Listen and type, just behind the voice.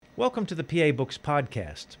Welcome to the PA Books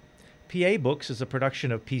podcast. PA Books is a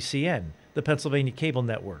production of PCN, the Pennsylvania Cable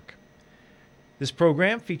Network. This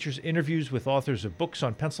program features interviews with authors of books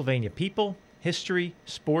on Pennsylvania people, history,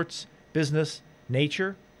 sports, business,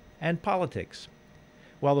 nature, and politics.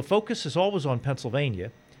 While the focus is always on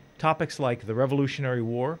Pennsylvania, topics like the Revolutionary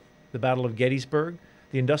War, the Battle of Gettysburg,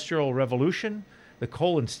 the Industrial Revolution, the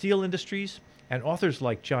coal and steel industries, and authors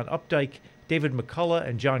like John Updike, David McCullough,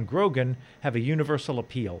 and John Grogan have a universal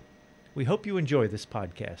appeal. We hope you enjoy this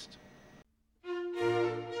podcast.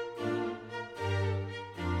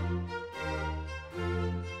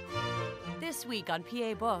 This week on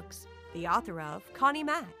PA Books, the author of Connie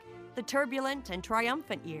Mack, The Turbulent and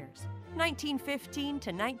Triumphant Years, 1915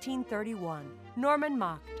 to 1931, Norman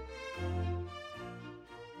Macht.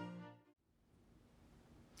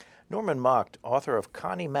 Norman Macht, author of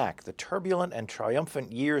Connie Mack, The Turbulent and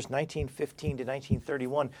Triumphant Years, 1915 to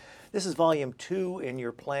 1931. This is volume 2 in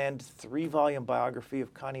your planned 3-volume biography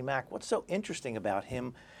of Connie Mack. What's so interesting about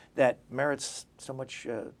him that merits so much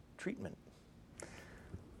treatment?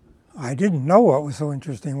 I didn't know what was so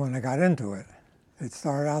interesting when I got into it. It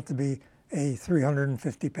started out to be a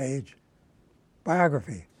 350-page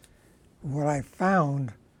biography. What I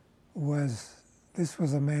found was this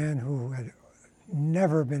was a man who had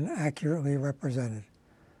never been accurately represented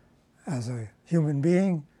as a human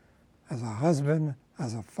being, as a husband,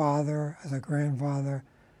 as a father, as a grandfather,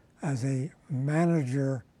 as a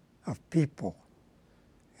manager of people.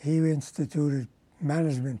 He instituted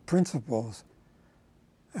management principles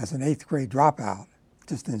as an 8th grade dropout,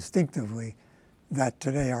 just instinctively, that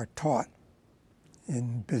today are taught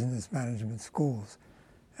in business management schools.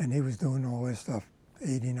 And he was doing all this stuff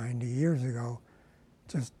 80, 90 years ago,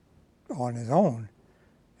 just on his own.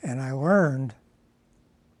 And I learned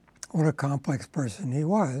what a complex person he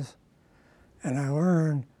was, and I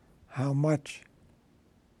learned how much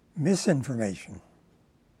misinformation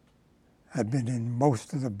had been in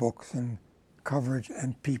most of the books and coverage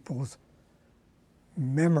and people's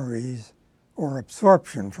memories or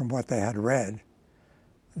absorption from what they had read.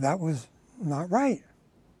 That was not right.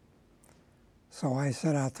 So I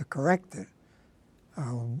set out to correct it.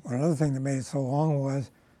 Another thing that made it so long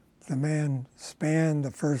was the man spanned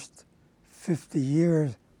the first 50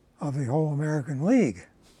 years of the whole American League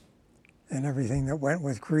and everything that went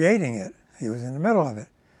with creating it. He was in the middle of it.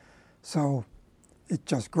 So it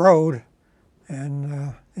just growed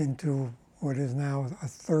and into what is now a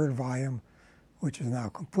 3rd volume, which is now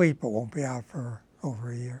complete but won't be out for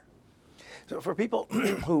over a year. So for people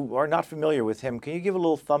who are not familiar with him, can you give a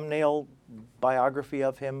little thumbnail biography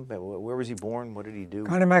of him? Where was he born? What did he do?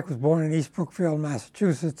 Connie Mack was born in East Brookfield,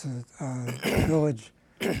 Massachusetts, a village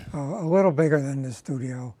a little bigger than the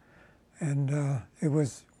studio. And it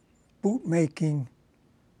was boot making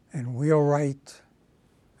and wheelwright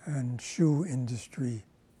and shoe industry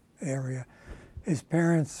area. His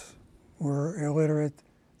parents were illiterate.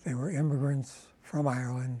 They were immigrants from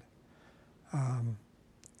Ireland.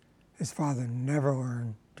 His father never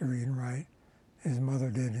learned to read and write. His mother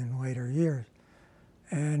did in later years.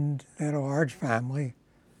 And they had a large family,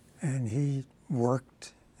 and he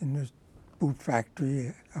worked in the boot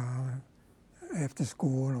factory after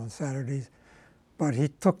school and on Saturdays. But he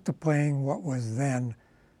took to playing what was then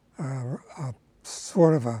a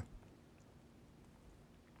sort of a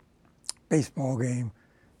baseball game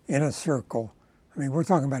in a circle. I mean, we're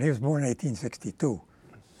talking about he was born in 1862,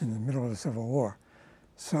 in the middle of the Civil War.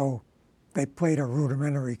 So they played a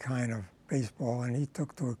rudimentary kind of baseball, and he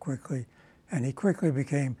took to it quickly, and he quickly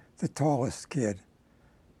became the tallest kid,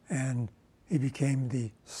 and he became the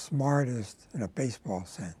smartest in a baseball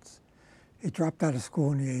sense. He dropped out of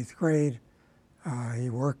school in the 8th grade. He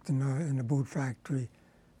worked in the boot factory,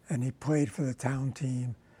 and he played for the town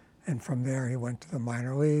team, and from there he went to the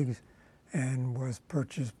minor leagues and was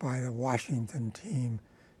purchased by the Washington team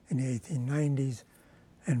in the 1890s,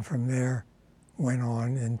 and from there went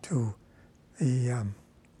on into the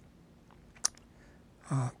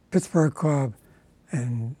Pittsburgh club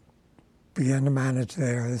and began to manage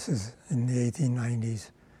there. This is in the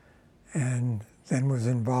 1890s, and then was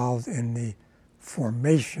involved in the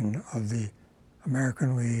formation of the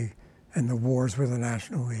American League and the wars with the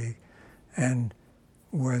National League, and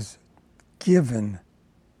was given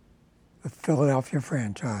the Philadelphia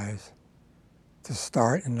franchise to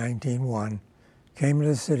start in 1901, came to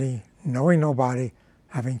the city knowing nobody,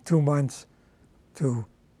 having 2 months to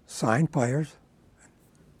sign players,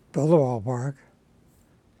 build a ballpark,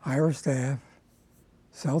 hire a staff,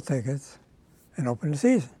 sell tickets, and open the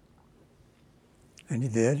season. And he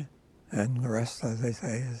did, and the rest, as they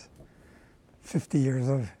say, is 50 years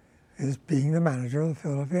of his being the manager of the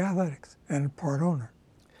Philadelphia Athletics and part owner.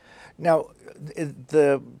 Now,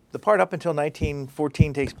 the part up until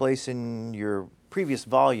 1914 takes place in your previous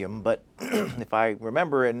volume, but if I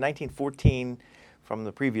remember, in 1914, from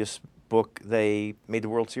the previous book, they made the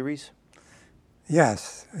World Series?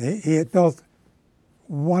 Yes. He had built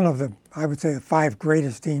one of the, I would say, the 5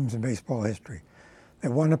 greatest teams in baseball history. They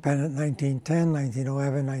won a pennant in 1910,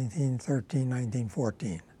 1911, 1913,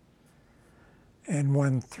 1914. And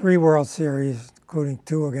won 3 World Series, including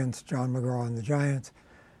 2 against John McGraw and the Giants,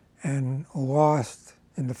 and lost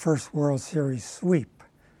in the first World Series sweep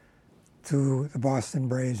to the Boston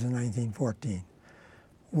Braves in 1914,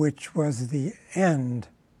 which was the end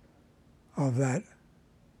of that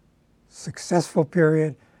successful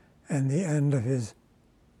period and the end of his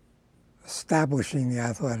establishing the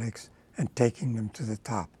Athletics and taking them to the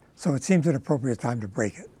top. So it seems an appropriate time to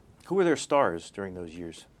break it. Who were their stars during those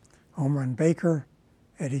years? Home Run Baker,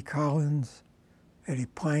 Eddie Collins, Eddie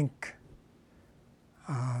Plank,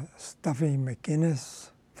 Stuffy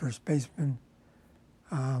McInnes, first baseman,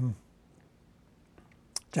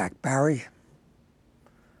 Jack Barry.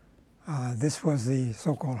 This was the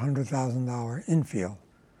so-called $100,000 infield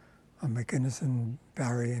of McInnes and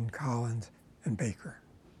Barry and Collins and Baker.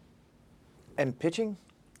 And pitching?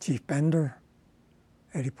 Chief Bender,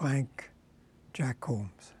 Eddie Plank, Jack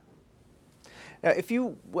Combs. Now,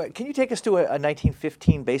 can you take us to a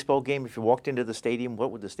 1915 baseball game? If you walked into the stadium, what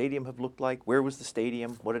would the stadium have looked like? Where was the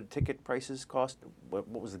stadium? What did ticket prices cost? What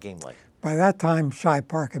was the game like? By that time, Shibe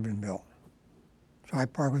Park had been built.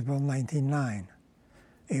 Shibe Park was built in 1909.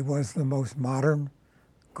 It was the most modern,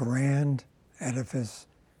 grand edifice,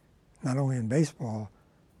 not only in baseball,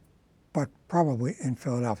 but probably in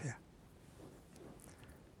Philadelphia.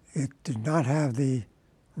 It did not have the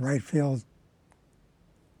right field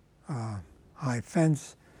high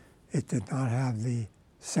fence. It did not have the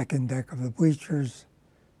second deck of the bleachers.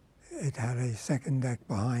 It had a second deck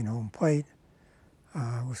behind home plate.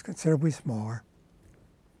 It was considerably smaller,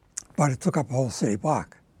 but it took up a whole city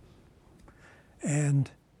block.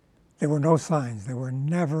 And there were no signs. There were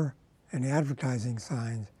never any advertising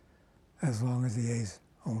signs as long as the A's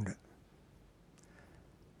owned it.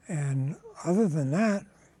 And other than that,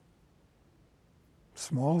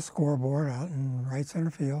 small scoreboard out in right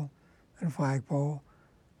center field and a flagpole.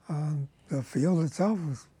 The field itself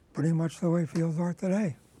was pretty much the way fields are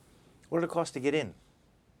today. What did it cost to get in?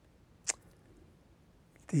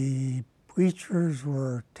 The bleachers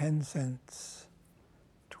were 10 cents,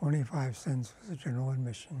 25 cents was the general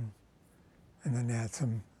admission, and then they had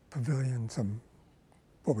some pavilions, some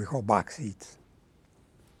what we call box seats.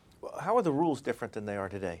 Well, how are the rules different than they are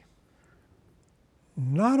today?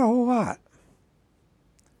 Not a whole lot.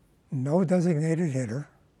 No designated hitter,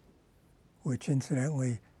 which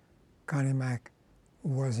incidentally Connie Mack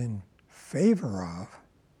was in favor of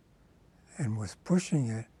and was pushing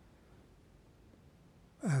it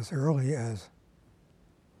as early as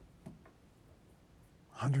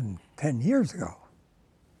 110 years ago.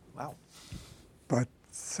 Wow. But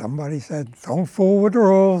somebody said, don't fool with the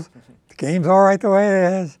rules. The game's all right the way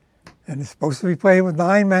it is, and it's supposed to be played with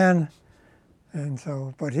 9 men. And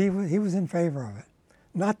so, but he was in favor of it.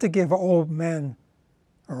 Not to give old men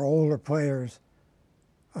or older players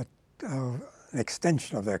an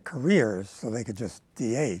extension of their careers so they could just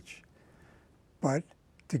DH, but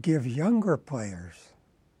to give younger players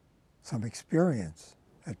some experience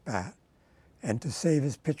at bat and to save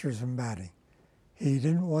his pitchers from batting. He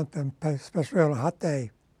didn't want them, especially on a hot day,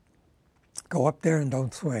 go up there and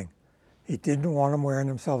don't swing. He didn't want them wearing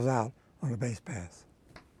themselves out on the base paths.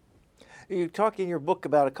 You talk in your book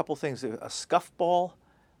about a couple things, a scuff ball,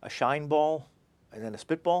 a shine ball, and then a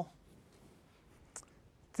spitball?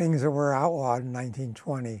 Things that were outlawed in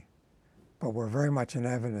 1920, but were very much in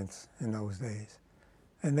evidence in those days.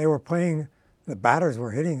 And they were playing, the batters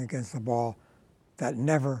were hitting against the ball that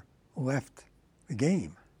never left the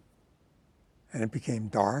game. And it became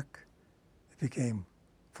dark, it became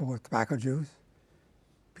full of tobacco juice,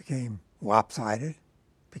 became lopsided,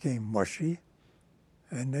 became mushy,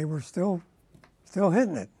 and they were still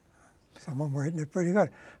hitting it. Some of them were hitting it pretty good.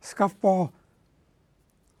 Scuff ball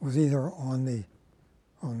was either on the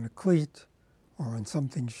cleat or on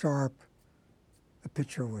something sharp. The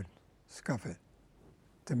pitcher would scuff it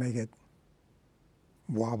to make it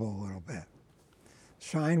wobble a little bit.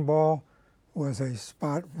 Shine ball was a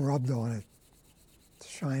spot rubbed on it to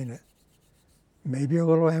shine it. Maybe a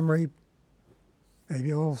little emery,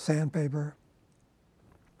 maybe a little sandpaper.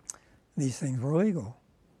 These things were legal.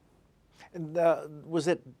 And was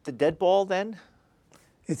it the dead ball then?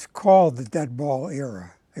 It's called the dead ball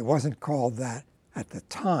era. It wasn't called that at the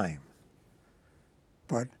time.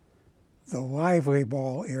 But the lively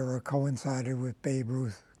ball era coincided with Babe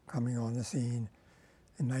Ruth coming on the scene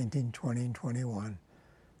in 1920 and 21.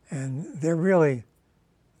 And they're really,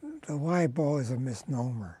 the live ball is a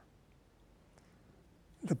misnomer.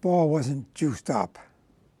 The ball wasn't juiced up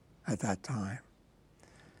at that time.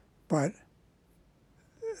 But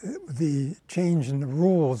the change in the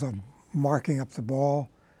rules of marking up the ball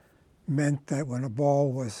meant that when a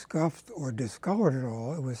ball was scuffed or discolored at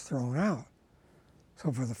all, it was thrown out.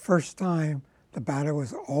 So for the first time, the batter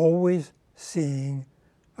was always seeing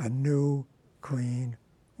a new, clean,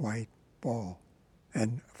 white ball,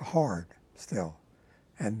 and hard still.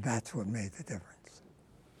 And that's what made the difference.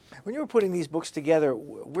 When you were putting these books together,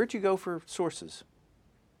 where'd you go for sources?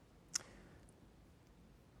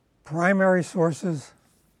 Primary sources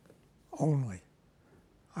only.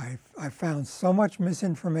 I found so much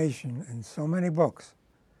misinformation in so many books,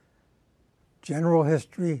 general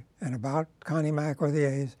history and about Connie Mack or the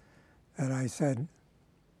A's, that I said,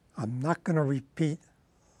 I'm not going to repeat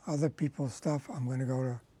other people's stuff. I'm going to go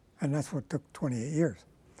to, and that's what took 28 years.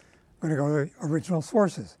 I'm going to go to original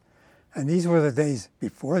sources. And these were the days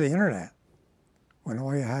before the internet, when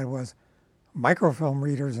all you had was microfilm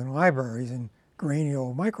readers in libraries and grainy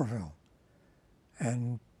old microfilm.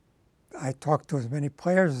 And I talked to as many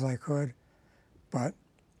players as I could, but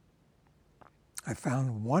I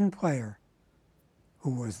found one player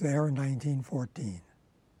who was there in 1914.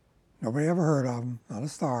 Nobody ever heard of him, not a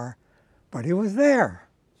star, but he was there.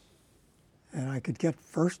 And I could get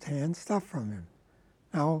first-hand stuff from him.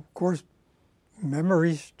 Now, of course,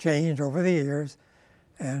 memories change over the years,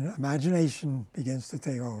 and imagination begins to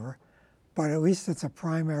take over, but at least it's a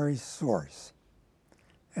primary source.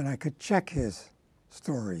 And I could check his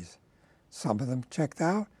stories. Some of them checked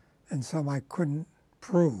out, and some I couldn't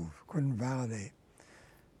prove, couldn't validate.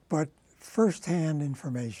 But first-hand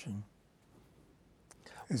information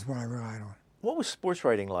is what I relied on. What was sports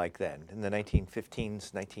writing like then, in the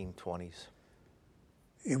 1915s, 1920s?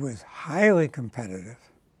 It was highly competitive.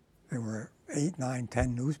 There were 8, 9,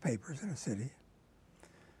 10 newspapers in a city.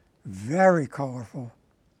 Very colorful.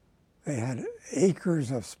 They had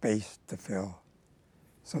acres of space to fill,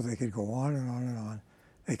 so they could go on and on and on.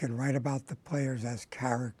 They could write about the players as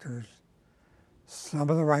characters. Some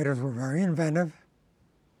of the writers were very inventive.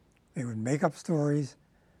 They would make up stories,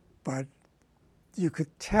 but you could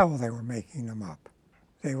tell they were making them up.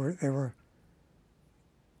 They were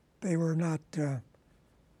not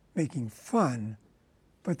making fun,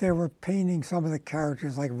 but they were painting some of the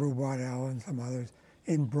characters like Rube Waddell and some others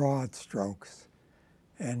in broad strokes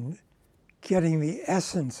and getting the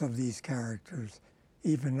essence of these characters,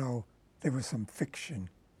 even though there was some fiction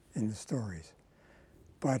in the stories.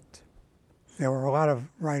 But there were a lot of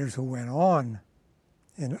writers who went on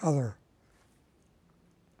in other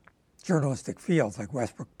journalistic fields, like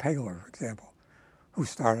Westbrook Paler, for example, who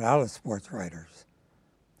started out as sports writers.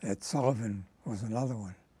 Ed Sullivan was another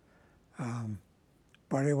one.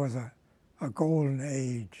 But it was a golden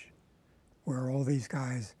age where all these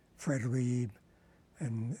guys, Fred Reed,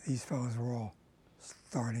 and these fellows were all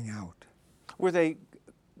starting out. Were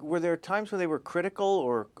there times when they were critical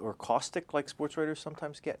or caustic like sports writers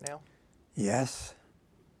sometimes get now? Yes,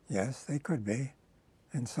 they could be.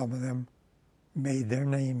 And some of them made their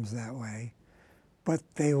names that way. But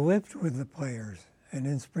they lived with the players. And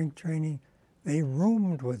in spring training, they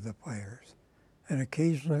roomed with the players. And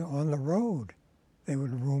occasionally on the road, they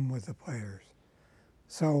would room with the players.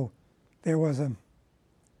 So there was a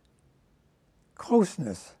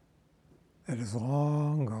closeness that is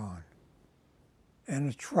long gone, and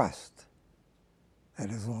a trust that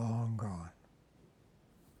is long gone.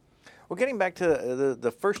 Well, getting back to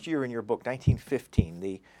the first year in your book,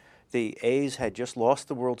 1915, the A's had just lost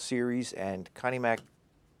the World Series, and Connie Mack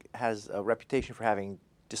has a reputation for having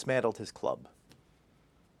dismantled his club.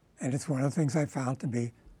 And it's one of the things I found to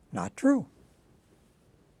be not true.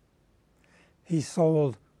 He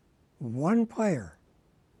sold one player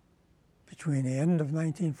between the end of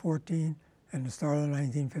 1914 and the start of the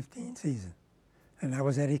 1915 season, and that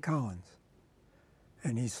was Eddie Collins.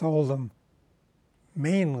 And he sold him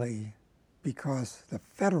mainly because the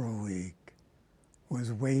Federal League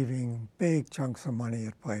was waving big chunks of money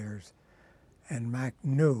at players, and Mack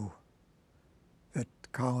knew that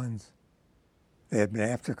Collins, they had been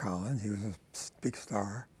after Collins, he was a big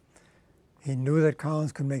star. He knew that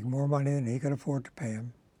Collins could make more money than he could afford to pay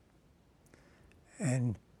him.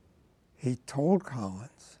 And he told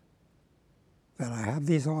Collins that I have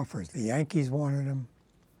these offers. The Yankees wanted him,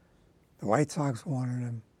 the White Sox wanted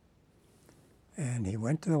him, and he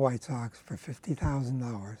went to the White Sox for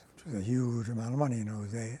 $50,000, which was a huge amount of money in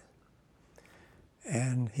those days.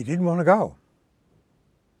 And he didn't want to go.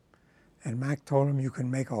 And Mack told him, you can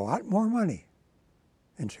make a lot more money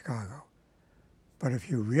in Chicago. But if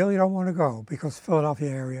you really don't want to go, because Philadelphia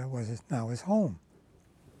area now his home,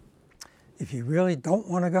 if you really don't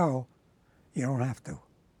want to go, you don't have to.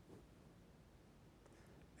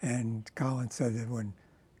 And Collins said that when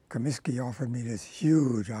Comiskey offered me this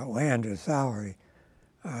huge, outlandish salary,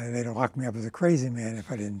 they'd have locked me up as a crazy man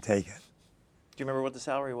if I didn't take it. Do you remember what the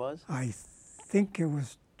salary was? I think it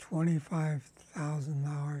was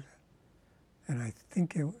 $25,000, and I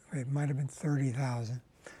think it might have been $30,000.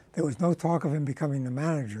 There was no talk of him becoming the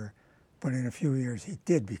manager, but in a few years he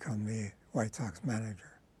did become the White Sox manager.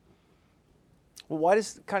 Well, why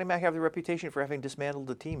does Connie Mack have the reputation for having dismantled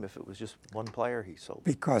the team if it was just one player he sold?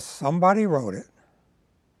 Because somebody wrote it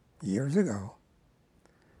years ago,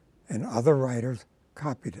 and other writers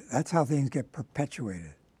copied it. That's how things get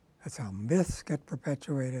perpetuated. That's how myths get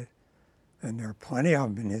perpetuated, and there are plenty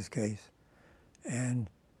of them in his case. And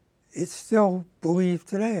it's still believed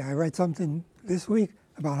today. I read something this week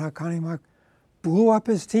about how Connie Mack blew up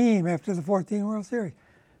his team after the 14 World Series,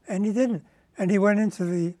 and he didn't. And he went into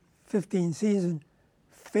the 15 season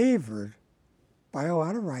favored by a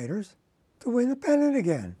lot of writers to win the pennant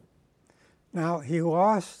again. Now, he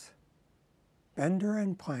lost Bender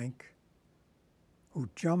and Plank, who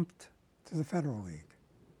jumped to the Federal League.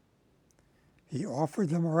 He offered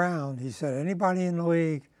them around. He said, anybody in the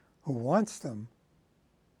league who wants them,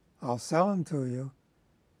 I'll sell them to you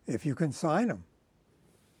if you can sign them.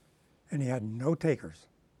 And he had no takers.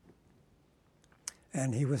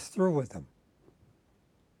 And he was through with them.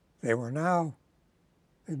 They'd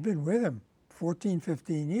been with him 14,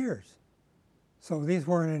 15 years. So these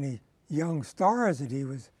weren't any young stars that he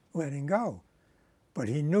was letting go. But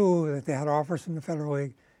he knew that they had offers from the Federal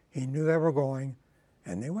League. He knew they were going,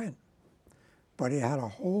 and they went. But he had a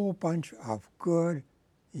whole bunch of good,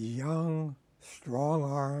 young,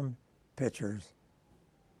 strong-armed pitchers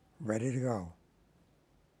ready to go.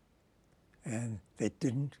 And they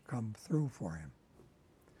didn't come through for him.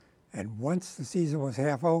 And once the season was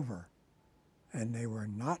half over, and they were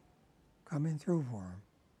not coming through for him,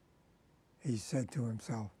 he said to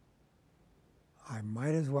himself, I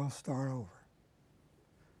might as well start over.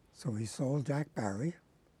 So he sold Jack Barry,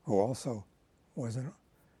 who also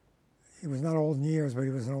he was not old in years, but he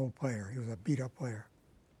was an old player. He was a beat-up player.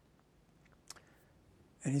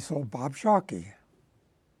 And he sold Bob Sharkey,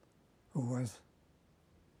 who had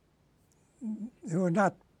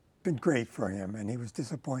not been great for him, and he was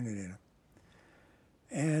disappointed in him.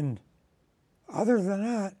 And other than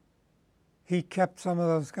that, he kept some of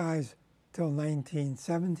those guys till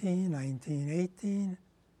 1917, 1918,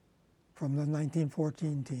 from the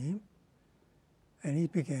 1914 team, and he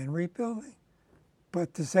began rebuilding.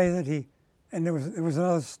 But to say that and there was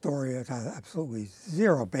another story that had absolutely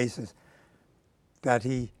zero basis, that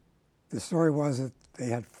the story was that they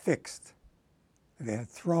had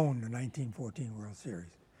thrown the 1914 World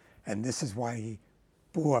Series, and this is why he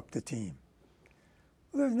blew up the team.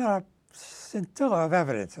 Well, there's not a scintilla of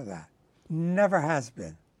evidence of that. Never has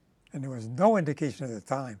been. And there was no indication at the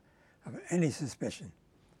time of any suspicion.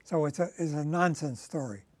 So it's a nonsense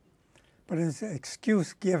story. But it's an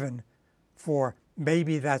excuse given for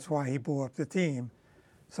maybe that's why he blew up the team.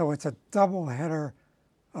 So it's a double header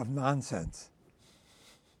of nonsense.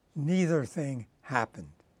 Neither thing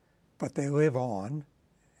happened, but they live on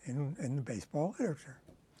in the baseball literature.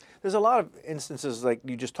 There's a lot of instances like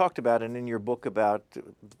you just talked about and in your book about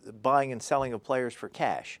buying and selling of players for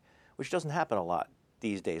cash, which doesn't happen a lot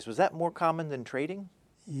these days. Was that more common than trading?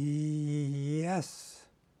 Yes.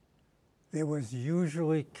 There was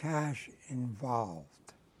usually cash involved.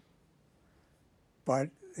 But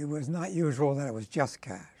it was not usual that it was just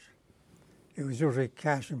cash. It was usually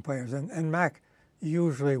cash and players. And Mack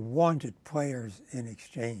usually wanted players in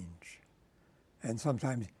exchange. And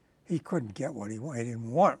sometimes he couldn't get what he wanted. He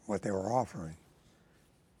didn't want what they were offering.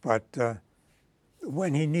 But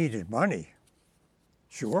when he needed money,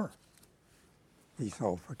 sure, he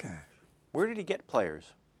sold for cash. Where did he get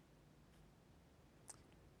players?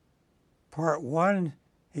 Part one,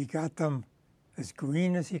 he got them as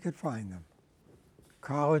green as he could find them.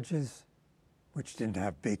 Colleges, which didn't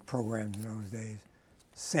have big programs in those days,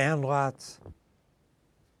 sandlots,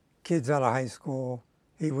 kids out of high school.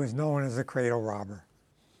 He was known as a cradle robber.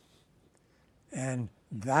 And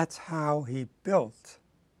that's how he built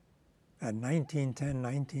that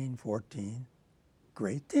 1910-1914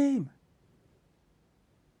 great team.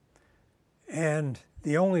 And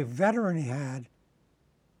the only veteran he had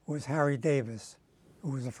was Harry Davis,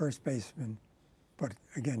 who was a first baseman, but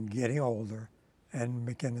again, getting older, and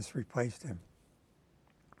McInnes replaced him.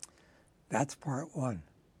 That's part one.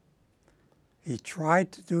 He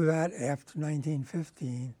tried to do that after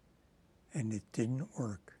 1915, and it didn't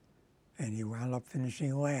work. And he wound up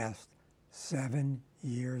finishing last 7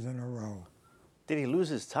 years in a row. Did he lose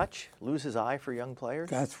his touch, lose his eye for young players?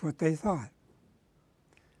 That's what they thought.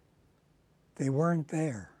 They weren't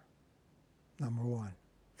there, number one.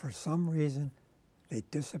 For some reason, they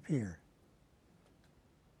disappeared.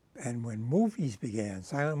 And when movies began,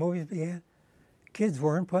 silent movies began, kids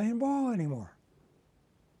weren't playing ball anymore.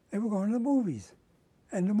 They were going to the movies.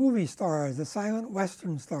 And the movie stars, the silent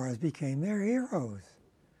Western stars, became their heroes.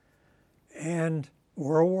 And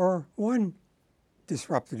World War I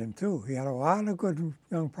disrupted him too. He had a lot of good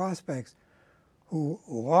young prospects who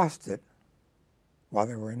lost it while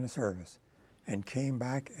they were in the service and came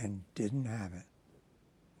back and didn't have it.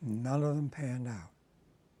 None of them panned out.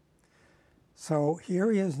 So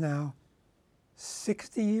here he is now,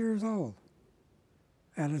 60 years old,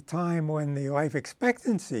 at a time when the life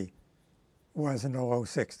expectancy was in the low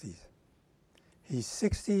 60s. He's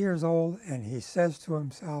 60 years old, and he says to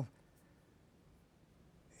himself,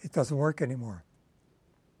 it doesn't work anymore.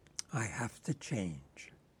 I have to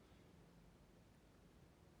change.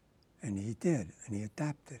 And he did, and he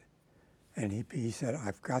adapted. And he said,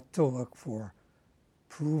 I've got to look for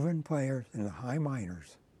proven players in the high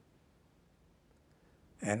minors,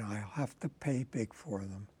 and I'll have to pay big for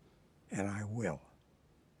them, and I will.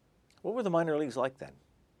 What were the minor leagues like then?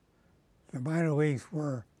 The minor leagues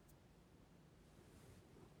were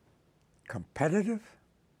competitive.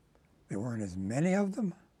 There weren't as many of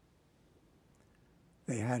them.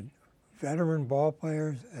 They had veteran ball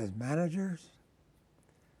players as managers.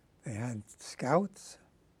 They had scouts.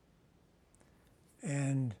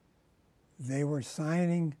 And they were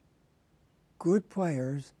signing good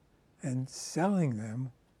players and selling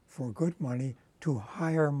them for good money to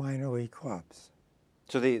higher minor league clubs.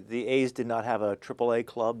 So the A's did not have a AAA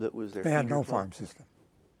club that was their They had feeder no club? farm system.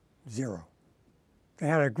 Zero. They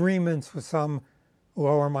had agreements with some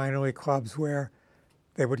lower minor league clubs where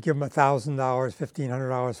they would give them $1,000,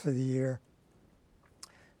 $1,500 for the year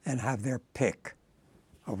and have their pick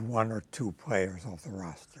of one or two players off the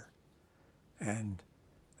roster. And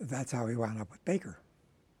that's how he wound up with Baker,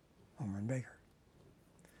 Homer Baker.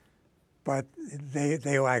 But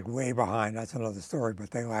they lagged way behind. That's another story,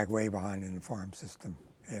 but they lagged way behind in the farm system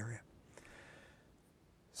area.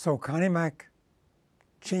 So Connie Mack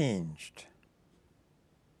changed,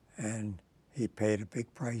 and he paid a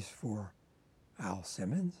big price for Al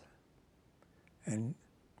Simmons and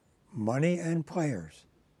money and players.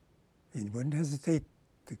 He wouldn't hesitate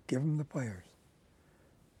to give him the players.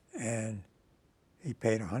 And he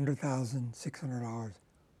paid $100,600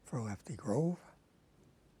 for Lefty Grove.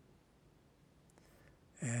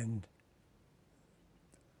 And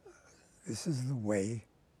this is the way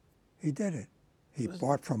he did it. He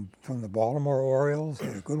bought from the Baltimore Orioles,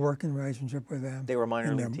 had a good working relationship with them. They were a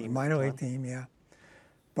minor league team. Minor league team, yeah.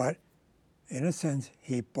 But in a sense,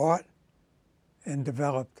 he bought and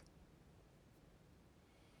developed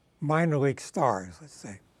minor league stars, let's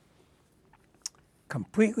say,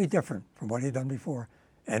 completely different from what he'd done before,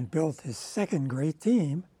 and built his second great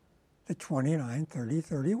team, the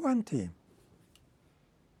 29-30-31 team.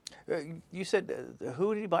 You said,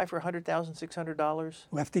 who did he buy for $100,600?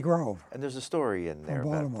 Lefty Grove. And there's a story in there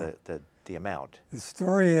about Baltimore. the amount. The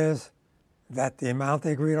story is that the amount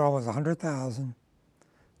they agreed on was $100,000,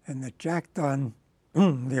 and that Jack Dunn,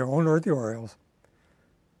 the owner of the Orioles,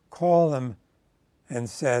 called him and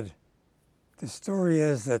said, the story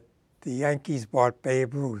is that the Yankees bought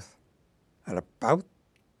Babe Ruth at about,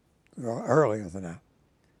 earlier than that,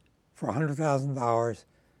 for $100,000,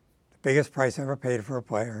 the biggest price ever paid for a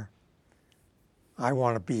player. I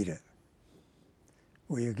want to beat it.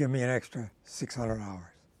 Will you give me an extra $600?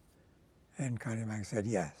 And Connie Mack said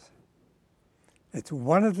yes. It's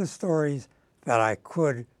one of the stories that I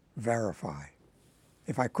could verify.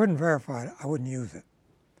 If I couldn't verify it, I wouldn't use it.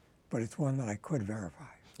 But it's one that I could verify.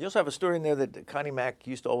 You also have a story in there that Connie Mack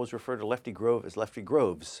used to always refer to Lefty Grove as Lefty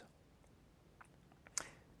Groves.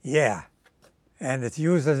 Yeah, and it's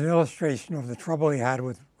used as an illustration of the trouble he had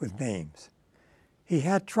with names. He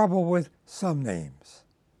had trouble with some names.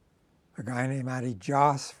 A guy named Matty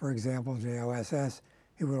Joss, for example, Joss,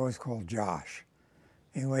 he would always call Josh.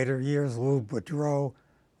 In later years, Lou Boudreau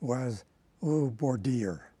was Lou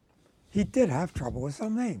Bordier. He did have trouble with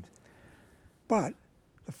some names. But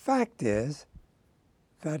the fact is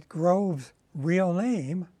that Grove's real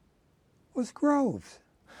name was Groves.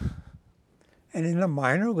 And in the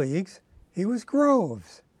minor leagues, he was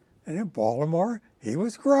Groves. And in Baltimore, he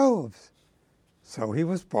was Groves. So he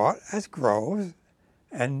was bought as Groves.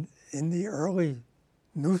 And in the early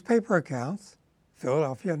newspaper accounts,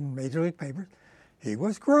 Philadelphia and major league papers, he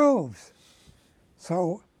was Groves.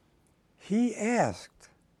 So he asked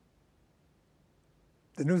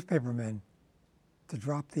the newspapermen to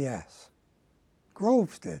drop the S.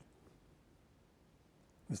 Groves did.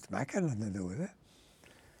 Mr. Mack had nothing to do with it.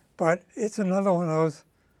 But it's another one of those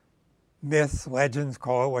myths, legends,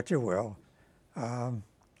 call it what you will,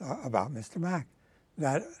 about Mr. Mack.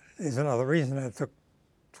 That is another reason that it took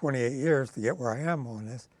 28 years to get where I am on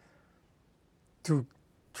this, to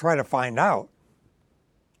try to find out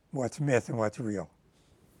what's myth and what's real.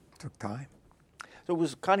 It took time. So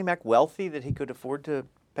was Connie Mack wealthy that he could afford to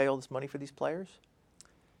pay all this money for these players?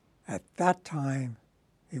 At that time,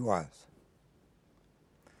 he was.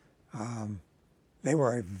 They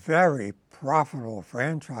were a very profitable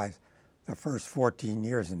franchise the first 14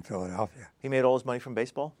 years in Philadelphia. He made all his money from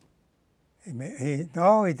baseball? He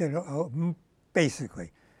did,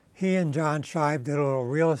 basically. He and John Scheib did a little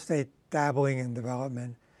real estate dabbling and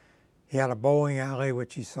development. He had a bowling alley,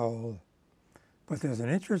 which he sold. But there's an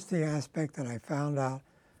interesting aspect that I found out.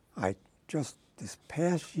 I just this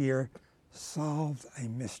past year solved a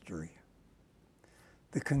mystery.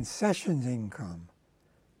 The concessions income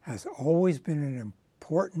has always been an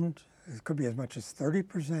important, it could be as much as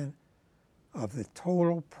 30% of the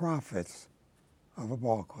total profits of a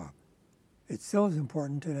ball club. It still is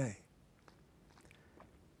important today.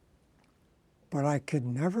 But I could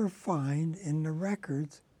never find in the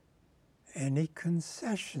records any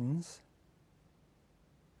concessions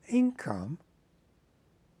income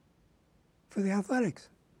for the Athletics.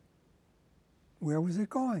 Where was it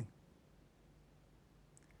going?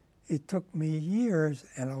 It took me years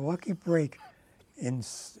and a lucky break in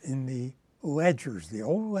the ledgers, the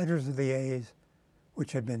old ledgers of the A's,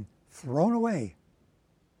 which had been thrown away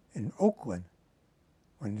in Oakland.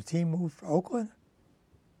 When the team moved to Oakland,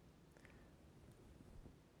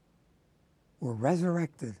 were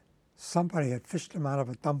resurrected. Somebody had fished them out of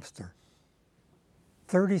a dumpster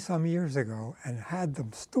 30-some years ago and had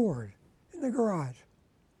them stored in the garage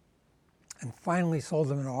and finally sold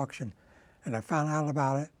them at auction. And I found out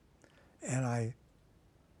about it, and I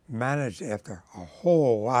managed, after a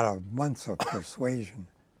whole lot of months of persuasion,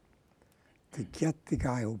 to get the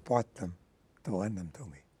guy who bought them to lend them to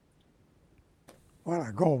me. What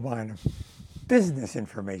a gold mine of business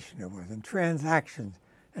information it was, and transactions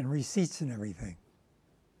and receipts and everything.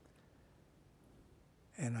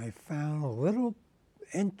 And I found little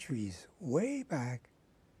entries way back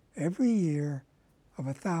every year of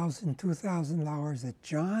 $1,000, $2,000 that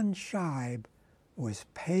John Scheib was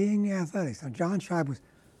paying the Athletics. Now, John Scheib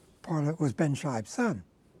was Ben Scheib's son,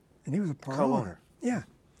 and he was a part owner. Yeah.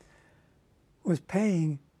 Was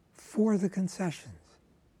paying for the concessions.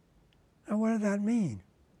 Now, what did that mean?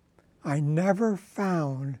 I never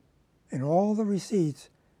found in all the receipts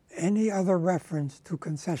any other reference to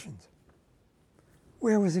concessions.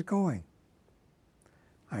 Where was it going?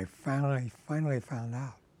 I finally found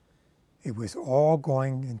out. It was all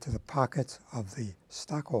going into the pockets of the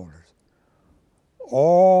stockholders.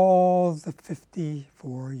 All the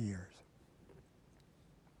 54 years.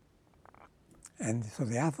 And so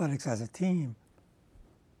the Athletics as a team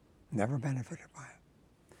never benefited by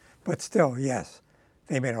it. But still, yes,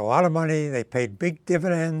 they made a lot of money. They paid big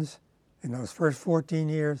dividends in those first 14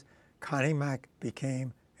 years. Connie Mack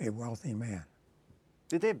became a wealthy man.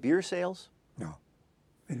 Did they have beer sales? No,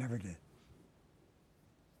 they never did.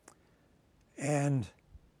 And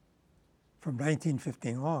from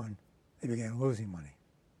 1915 on, they began losing money.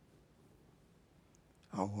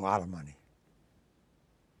 A lot of money.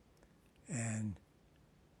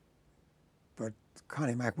 But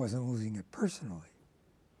Connie Mack wasn't losing it personally.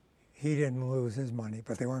 He didn't lose his money,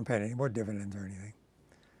 but they weren't paying any more dividends or anything.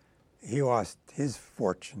 He lost his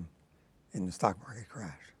fortune in the stock market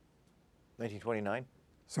crash. 1929?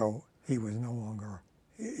 So he was no longer,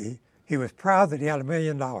 he was proud that he had $1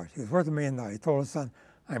 million. He was worth $1 million. He told his son,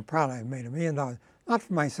 I'm proud I made $1 million. Not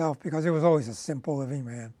for myself, because he was always a simple living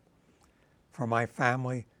man. For my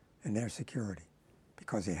family and their security,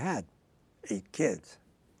 because he had 8 kids.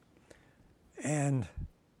 And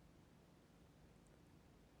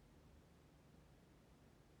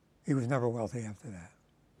he was never wealthy after that.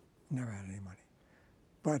 Never had any money.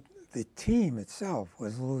 But the team itself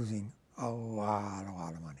was losing a lot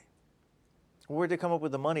of money. Where'd they come up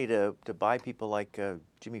with the money to buy people like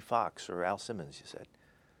Jimmy Fox or Al Simmons, you said?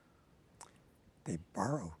 They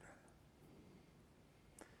borrowed.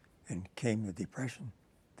 And came the Depression.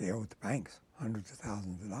 They owed the banks hundreds of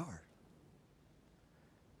thousands of dollars.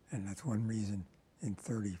 And that's one reason in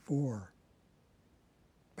 '34,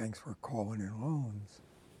 banks were calling in loans.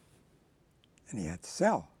 And he had to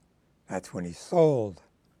sell. That's when he sold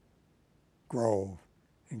Grove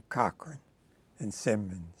and Cochran and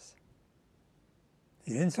Simmons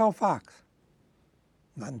He didn't sell Fox,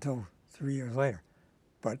 not until 3 years later.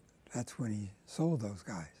 But that's when he sold those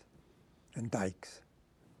guys, and Dykes.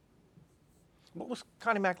 What was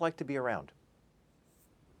Connie Mack like to be around?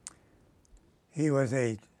 He was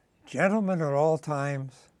a gentleman at all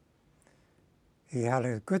times. He had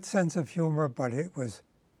a good sense of humor, but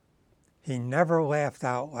he never laughed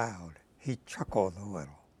out loud. He chuckled a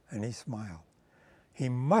little, and he smiled. He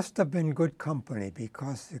must have been good company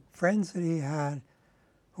because the friends that he had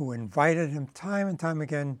who invited him time and time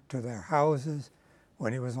again to their houses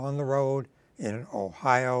when he was on the road in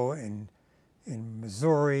Ohio, in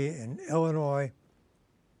Missouri, in Illinois,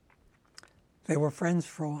 they were friends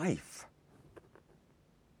for life.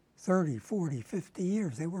 30, 40, 50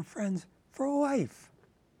 years, they were friends for life.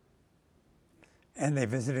 And they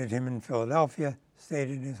visited him in Philadelphia, stayed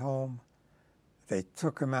in his home. They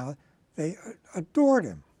took him out. They adored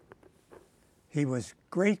him. He was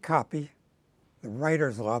great copy. The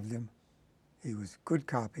writers loved him. He was good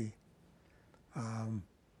copy.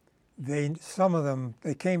 Some of them,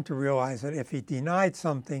 they came to realize that if he denied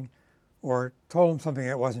something or told them something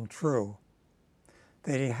that wasn't true,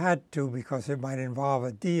 that he had to, because it might involve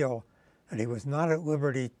a deal that he was not at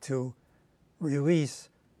liberty to release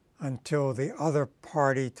until the other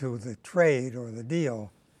party to the trade or the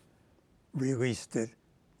deal released it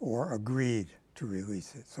or agreed to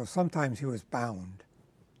release it. So sometimes he was bound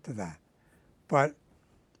to that. But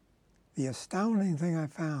the astounding thing I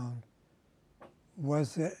found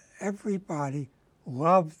was that everybody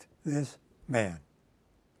loved this man.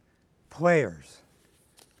 Players,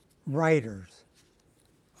 writers,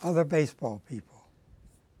 other baseball people,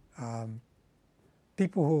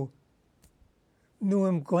 people who knew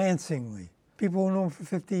him glancingly, people who knew him for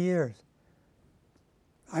 50 years.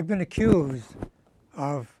 I've been accused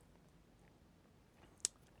of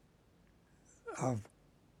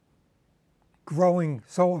growing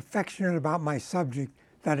so affectionate about my subject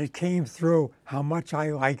that it came through how much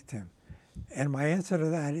I liked him. And my answer to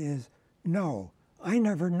that is no, I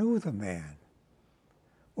never knew the man.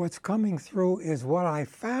 What's coming through is what I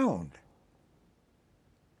found.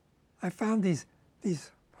 I found these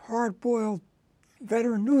hard-boiled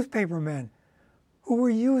veteran newspapermen who were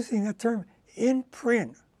using the term in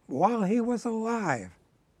print while he was alive,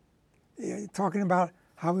 talking about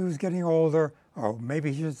how he was getting older, or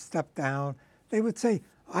maybe he should step down. They would say,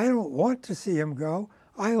 I don't want to see him go.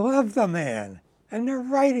 I love the man. And they're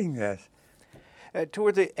writing this.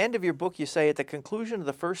 Toward the end of your book, you say, at the conclusion of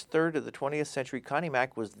the first third of the 20th century, Connie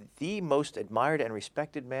Mack was the most admired and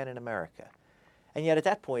respected man in America. And yet at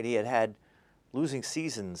that point, he had had losing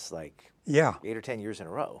seasons like 8 or 10 years in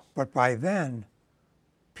a row. But by then,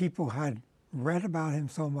 people had read about him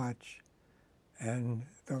so much, and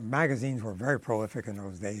the magazines were very prolific in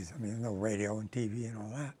those days. I mean, no radio and TV and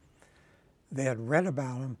all that. They had read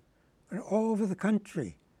about him all over the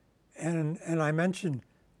country. And I mentioned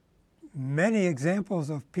many examples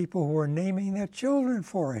of people who were naming their children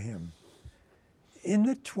for him in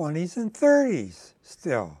the 20s and 30s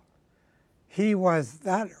still. He was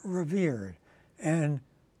that revered. And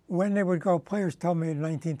when they would go, players told me in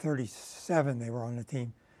 1937 they were on the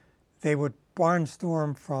team, they would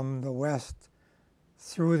barnstorm from the west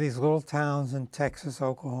through these little towns in Texas,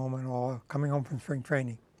 Oklahoma, and all, coming home from spring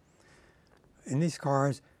training in these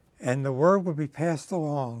cars, and the word would be passed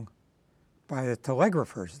along by the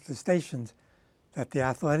telegraphers at the stations that the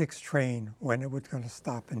Athletics train when it was going to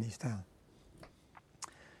stop in these towns.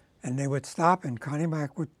 And they would stop, and Connie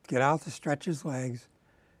Mack would get out to stretch his legs,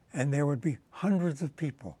 and there would be hundreds of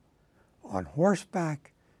people on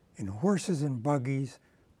horseback, in horses and buggies,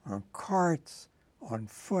 on carts, on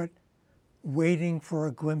foot, waiting for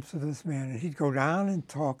a glimpse of this man. And he'd go down and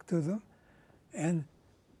talk to them, and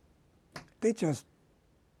they just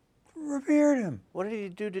revered him. What did he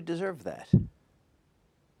do to deserve that?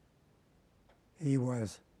 He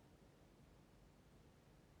was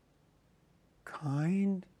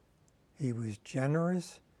kind, he was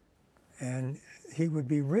generous, and he would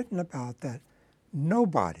be written about that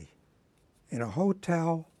nobody in a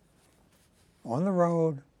hotel, on the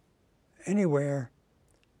road, anywhere,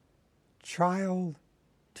 child,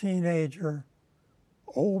 teenager,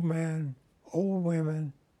 old man, old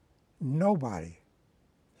women, nobody,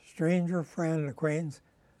 stranger, friend, acquaintance,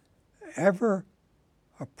 ever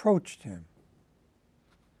approached him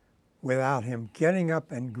without him getting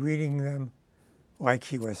up and greeting them like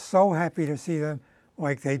he was so happy to see them,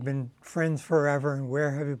 like they'd been friends forever, and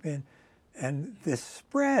where have you been? And this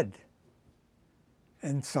spread.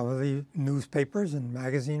 And some of the newspapers and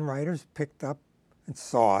magazine writers picked up and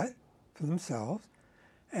saw it for themselves,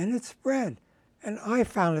 and it spread. And I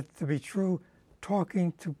found it to be true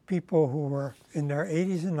talking to people who were in their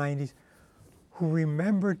 80s and 90s who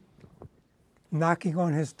remembered knocking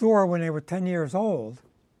on his door when they were 10 years old,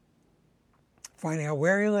 finding out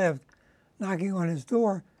where he lived, knocking on his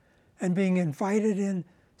door, and being invited in,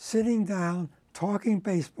 sitting down, talking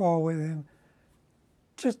baseball with him,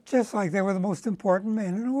 just like they were the most important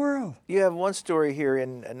man in the world. You have one story here.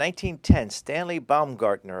 In 1910, Stanley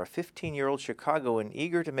Baumgartner, a 15-year-old Chicagoan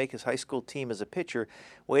eager to make his high school team as a pitcher,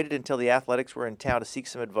 waited until the Athletics were in town to seek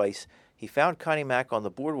some advice. He found Connie Mack on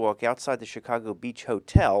the boardwalk outside the Chicago Beach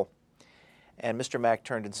Hotel, and Mr. Mack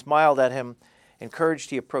turned and smiled at him.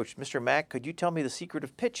 Encouraged, he approached. "Mr. Mack, could you tell me the secret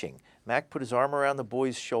of pitching?" Mack put his arm around the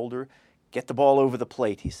boy's shoulder. "Get the ball over the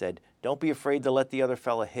plate," he said. "Don't be afraid to let the other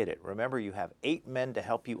fella hit it. Remember, you have 8 men to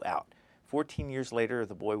help you out." 14 years later,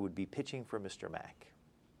 the boy would be pitching for Mr. Mack.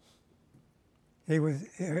 He was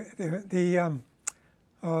the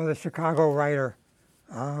Chicago writer.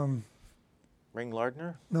 Ring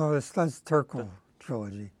Lardner? No, the Studs Terkel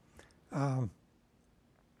trilogy.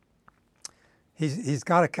 He's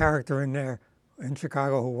got a character in there in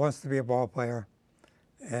Chicago who wants to be a ball player,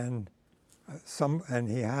 and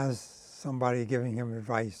he has somebody giving him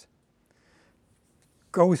advice.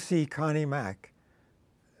 Go see Connie Mack.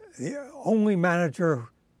 The only manager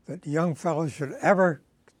that young fellows should ever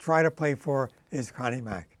try to play for is Connie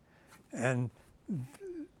Mack. And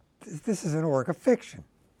this is a work of fiction.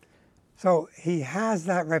 So he has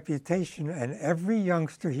that reputation, and every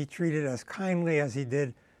youngster he treated as kindly as he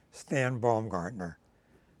did Stan Baumgartner.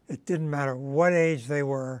 It didn't matter what age they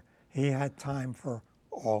were, he had time for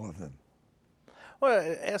all of them. I want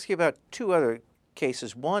to ask you about 2 other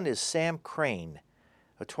cases. One is Sam Crane,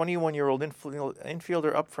 a 21-year-old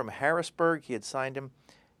infielder up from Harrisburg. He had signed him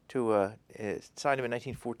in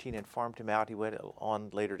 1914 and farmed him out. He went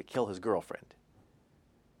on later to kill his girlfriend.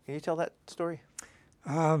 Can you tell that story?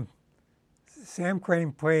 Sam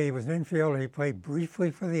Crane he was an infielder. He played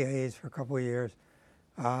briefly for the A's for a couple of years.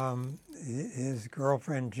 His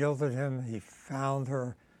girlfriend jilted him. He found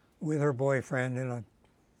her with her boyfriend in a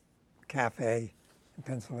cafe in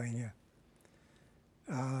Pennsylvania.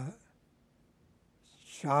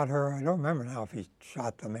 Shot her. I don't remember now if he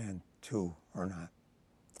shot the man too or not.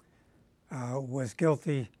 Was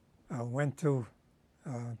guilty. Went to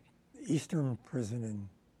Eastern Prison in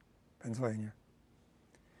Pennsylvania.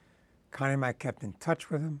 Connie Mack kept in touch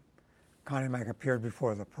with him. Connie Mack appeared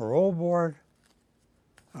before the parole board,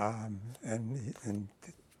 and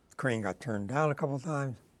Crane got turned down a couple of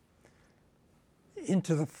times.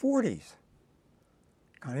 Into the 40s,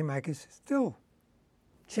 Connie Mack is still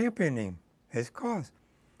championing his cause.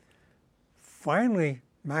 Finally,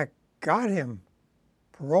 Mack got him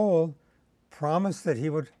paroled, promised that he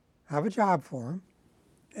would have a job for him,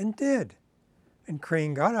 and did. And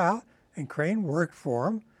Crane got out, and Crane worked for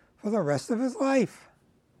him for the rest of his life.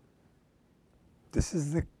 This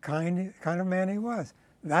is the kind of man he was.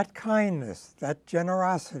 That kindness, that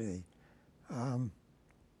generosity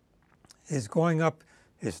is going up.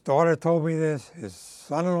 His daughter told me this. His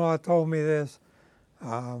son-in-law told me this.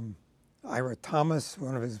 Ira Thomas,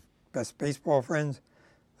 one of his best baseball friends,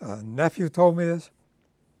 nephew told me this.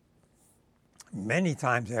 Many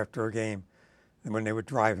times after a game, and when they would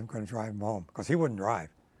drive him, going to drive him home, because he wouldn't drive.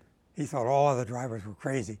 He thought all other drivers were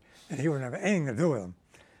crazy, and he wouldn't have anything to do with them.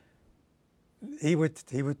 He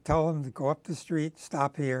would tell them to go up the street,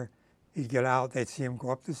 stop here. He'd get out. They'd see him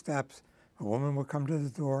go up the steps. A woman would come to the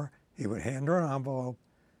door. He would hand her an envelope.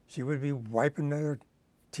 She would be wiping their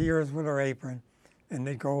tears with her apron, and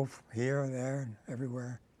they'd go here, there, and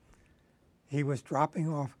everywhere. He was dropping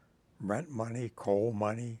off rent money, coal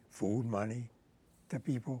money, food money to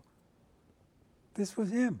people. This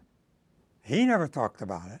was him. He never talked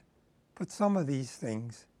about it, but some of these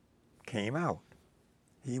things came out.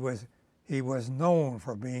 He was known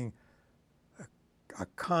for being a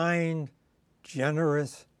kind,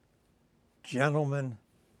 generous gentleman,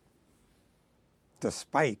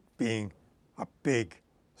 despite being a big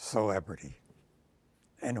celebrity.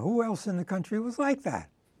 And who else in the country was like that?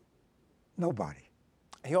 Nobody.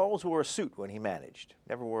 He always wore a suit when he managed.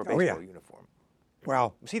 Never wore a baseball uniform.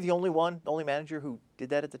 Well, was he the only manager who did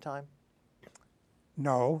that at the time?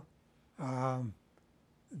 No.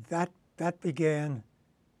 That began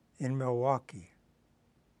in Milwaukee.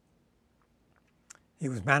 He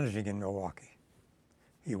was managing in Milwaukee.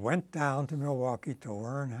 He went down to Milwaukee to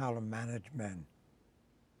learn how to manage men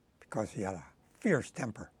because he had a fierce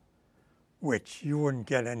temper, which you wouldn't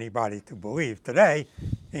get anybody to believe today,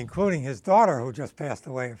 including his daughter, who just passed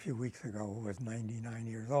away a few weeks ago, who was 99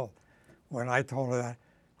 years old, when I told her that,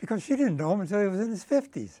 because she didn't know him until he was in his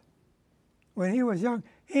 50s. When he was young,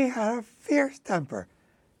 he had a fierce temper,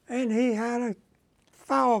 and he had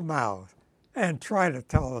foul mouth, and try to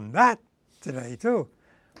tell them that today too.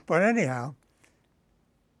 But anyhow,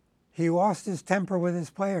 he lost his temper with his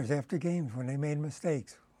players after games when they made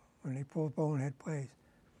mistakes, when they pulled bonehead plays,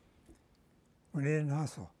 when they didn't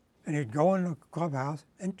hustle. And he'd go in the clubhouse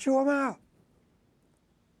and chew them out.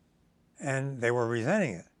 And they were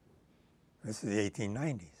resenting it. This is the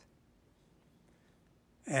 1890s.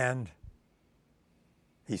 And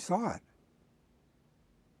he saw it.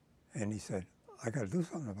 And he said, I got to do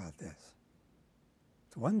something about this.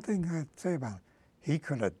 It's one thing I'd say about him. He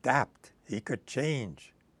could adapt. He could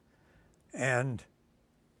change. And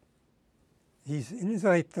he's in his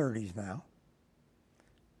late 30s now.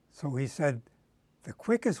 So he said, the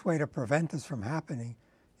quickest way to prevent this from happening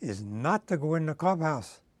is not to go in the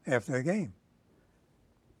clubhouse after the game.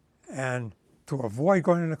 And to avoid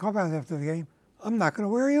going in the clubhouse after the game, I'm not going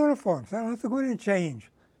to wear a uniform, so I don't have to go in and change.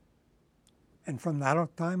 And from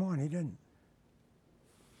that time on, he didn't.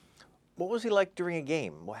 What was he like during a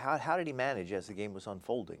game? How did he manage as the game was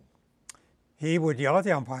unfolding? He would yell at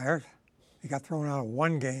the umpires. He got thrown out of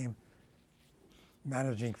one game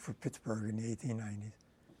managing for Pittsburgh in the 1890s.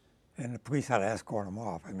 And the police had to escort him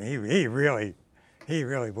off. I mean, he really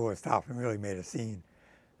blew his top and really made a scene.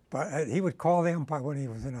 But he would call the umpire when he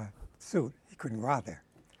was in a suit. He couldn't go out there.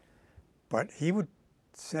 But he would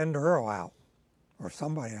send Earl out or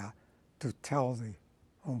somebody out to tell the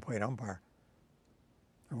home plate umpire,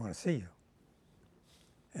 I want to see you.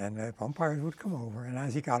 And the umpires would come over, and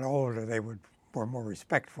as he got older, they were more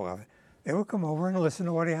respectful of it. They would come over and listen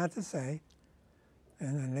to what he had to say,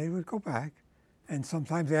 and then they would go back. And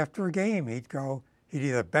sometimes after a game, he'd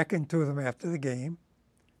either beckon to them after the game,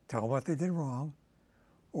 tell them what they did wrong,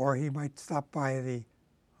 or he might stop by the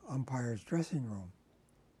umpire's dressing room,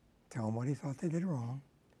 tell them what he thought they did wrong.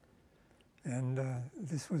 And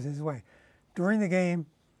this was his way. During the game,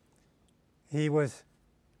 he was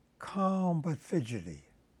calm but fidgety.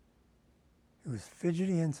 He was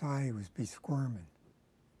fidgety inside, he would be squirming.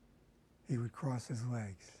 He would cross his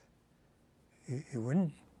legs. He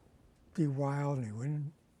wouldn't be wild and he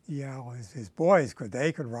wouldn't yell. His boys could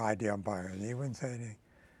ride the umpire and he wouldn't say anything.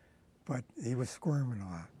 But he was squirming a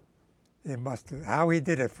lot. It must have, how he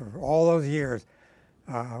did it for all those years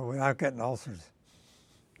without getting ulcers,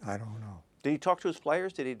 I don't know. Did he talk to his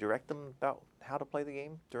players? Did he direct them about how to play the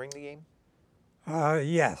game during the game?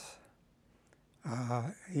 Yes.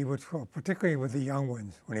 He would, particularly with the young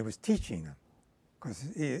ones, when he was teaching them, because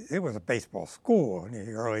it was a baseball school in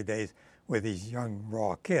the early days with these young,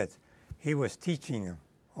 raw kids. He was teaching them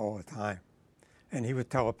all the time. And he would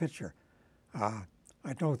tell a pitcher,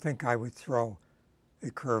 I don't think I would throw a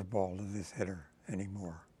curveball to this hitter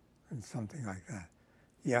anymore, and something like that.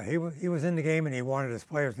 Yeah, he was in the game, and he wanted his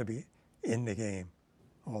players to be in the game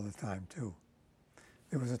all the time, too.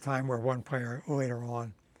 There was a time where one player later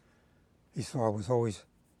on he saw was always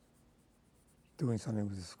doing something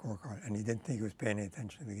with his scorecard, and he didn't think he was paying any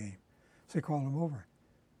attention to the game. So he called him over,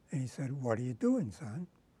 and he said, "What are you doing, son?"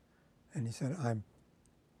 And he said, "I'm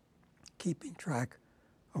keeping track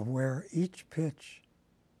of where each pitch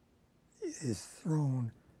is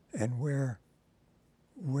thrown and where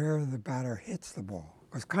the batter hits the ball."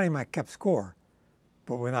 Because Connie Mack kept score,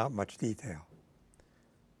 but without much detail.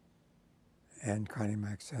 And Connie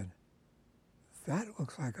Mack said, "That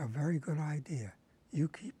looks like a very good idea. You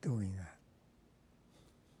keep doing that."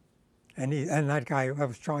 And that guy, that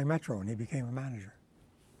was Charlie Metro, and he became a manager.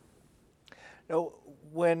 No,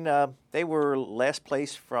 when they were last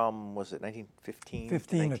place from, was it 1915?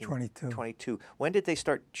 15 to 22. 22. When did they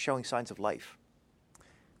start showing signs of life?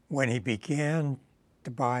 When he began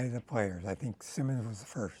to buy the players. I think Simmons was the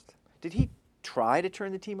first. Did he try to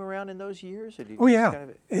turn the team around in those years? Or did Oh, yeah,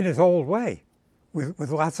 in his old way,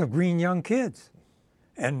 with lots of green young kids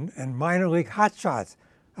and minor league hotshots,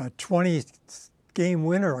 a 20-game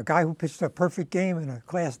winner, a guy who pitched a perfect game in a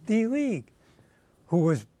Class D league, who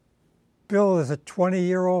was billed as a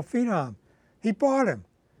 20-year-old phenom. He bought him.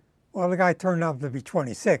 Well, the guy turned out to be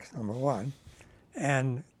 26, number one,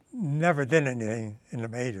 and never did anything in the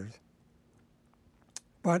majors.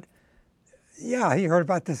 But, yeah, he heard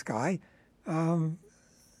about this guy.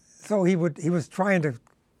 So he was trying to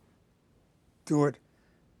do it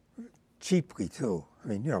cheaply, too. I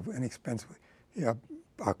mean, inexpensively.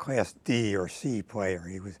 A Class D or C player.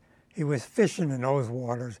 He was fishing in those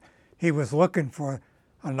waters. He was looking for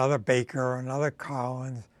another Baker, another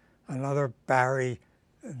Collins, another Barry,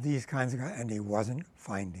 these kinds of guys, and he wasn't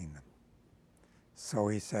finding them. So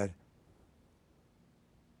he said,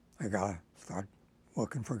 I got to start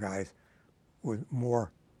looking for guys with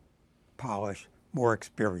more polish, more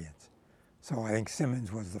experience. So I think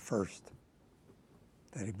Simmons was the first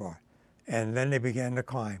that he bought. And then they began to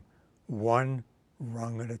climb, one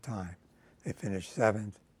rung at a time. They finished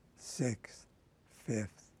 7th, 6th, 5th,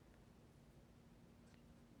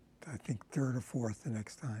 I think 3rd or 4th the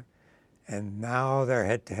next time. And now they're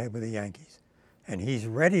head-to-head with the Yankees. And he's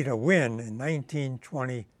ready to win in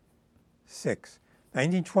 1926.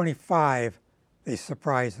 1925, they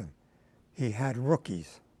surprised him. He had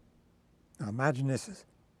rookies. Now imagine this is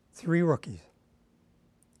 3 rookies.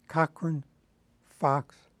 Cochran,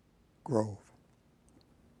 Fox, Grove.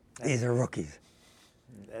 These are rookies.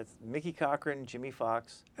 That's Mickey Cochran, Jimmy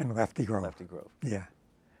Fox, and Lefty Grove. Lefty Grove. Yeah.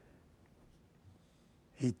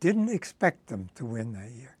 He didn't expect them to win that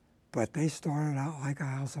year, but they started out like a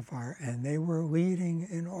house of fire, and they were leading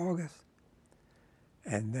in August.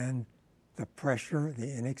 And then the pressure,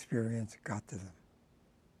 the inexperience got to them.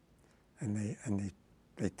 And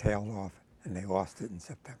they tailed off, and they lost it in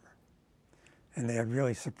September. And they had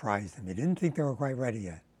really surprised him. He didn't think they were quite ready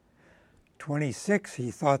yet. 26, he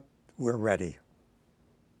thought, we're ready.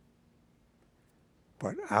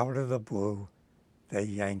 But out of the blue, the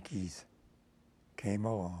Yankees came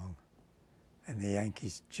along, and the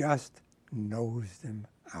Yankees just nosed him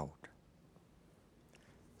out.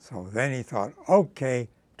 So then he thought, okay,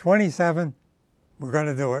 27, we're going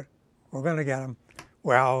to do it. We're going to get him.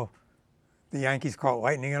 Well, the Yankees caught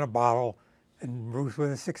lightning in a bottle, and Ruth with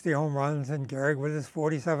his 60 home runs, and Gehrig with his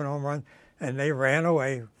 47 home runs, and they ran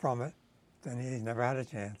away from it. Then he never had a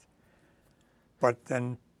chance. But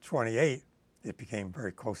then 28, it became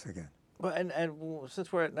very close again. Well, and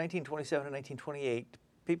since we're at 1927 and 1928,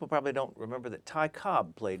 people probably don't remember that Ty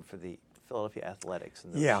Cobb played for the Philadelphia Athletics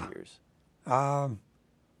in those years. Cobb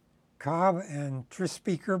and Tris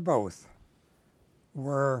Speaker both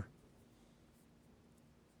were.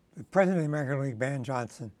 The president of the American League, Van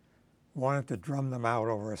Johnson, wanted to drum them out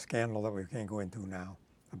over a scandal that we can't go into now,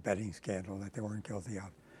 a betting scandal that they weren't guilty of.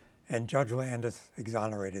 And Judge Landis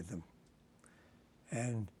exonerated them.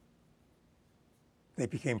 And they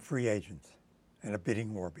became free agents, and a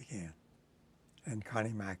bidding war began. And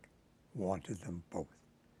Connie Mack wanted them both.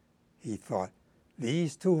 He thought,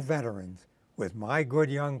 these 2 veterans, with my good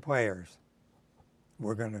young players,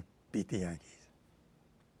 we're going to beat the Yankees.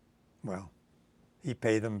 Well, he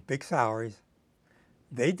paid them big salaries.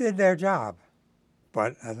 They did their job.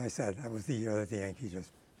 But as I said, that was the year that the Yankees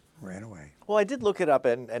just ran away. Well, I did look it up,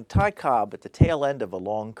 and Ty Cobb, at the tail end of a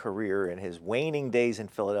long career in his waning days in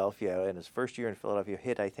Philadelphia, in his first year in Philadelphia,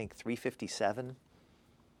 hit, I think, 357.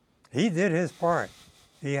 He did his part.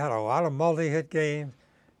 He had a lot of multi-hit games.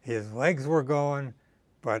 His legs were going,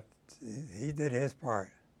 but he did his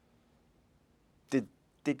part. Did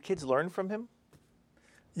kids learn from him?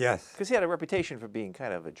 Yes. Because he had a reputation for being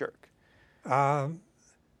kind of a jerk. I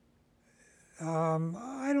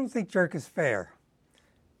don't think jerk is fair.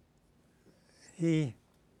 He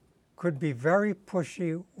could be very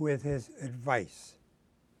pushy with his advice.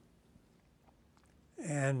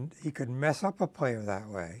 And he could mess up a player that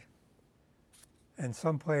way. And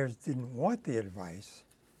some players didn't want the advice.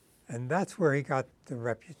 And that's where he got the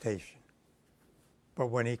reputation. But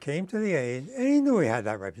when he came to the A's, and he knew he had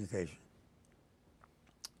that reputation,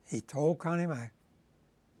 he told Connie Mack,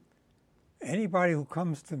 anybody who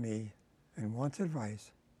comes to me and wants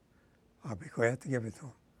advice, I'll be glad to give it to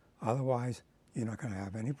him. Otherwise, you're not going to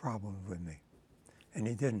have any problems with me. And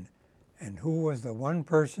he didn't. And who was the one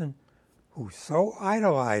person who so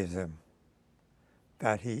idolized him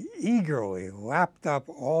that he eagerly lapped up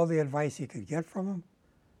all the advice he could get from him?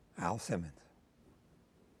 Al Simmons.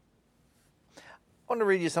 I want to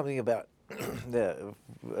read you something about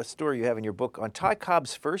a story you have in your book on Ty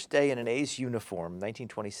Cobb's first day in an A's uniform,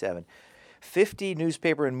 1927. 50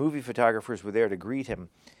 newspaper and movie photographers were there to greet him.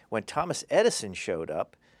 When Thomas Edison showed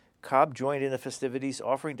up, Cobb joined in the festivities,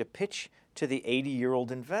 offering to pitch to the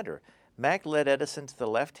 80-year-old inventor. Mack led Edison to the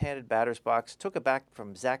left-handed batter's box, took a bat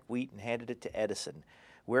from Zach Wheat, and handed it to Edison.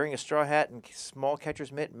 Wearing a straw hat and small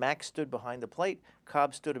catcher's mitt, Mack stood behind the plate.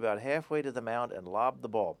 Cobb stood about halfway to the mound and lobbed the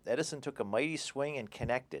ball. Edison took a mighty swing and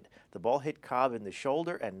connected. The ball hit Cobb in the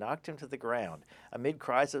shoulder and knocked him to the ground. Amid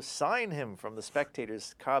cries of "Sign him" from the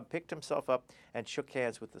spectators, Cobb picked himself up and shook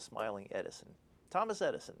hands with the smiling Edison. Thomas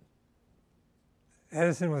Edison.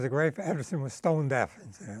 Edison was stone deaf,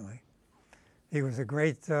 incidentally. He was a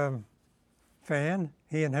great fan.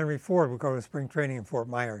 He and Henry Ford would go to spring training in Fort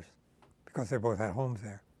Myers because they both had homes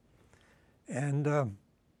there. And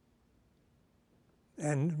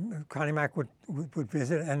Connie Mack would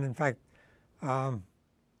visit, and in fact,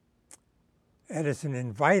 Edison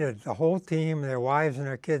invited the whole team, their wives and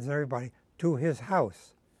their kids and everybody, to his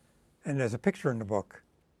house. And there's a picture in the book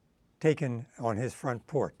taken on his front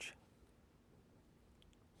porch.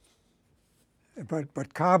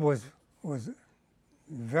 But Cobb was was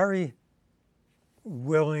very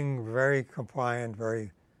willing, very compliant,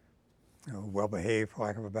 very well-behaved, for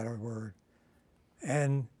lack of a better word.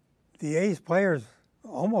 And the A's players,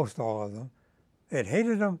 almost all of them, they'd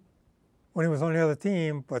hated him when he was on the other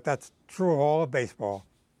team, but that's true of all of baseball.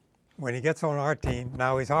 When he gets on our team,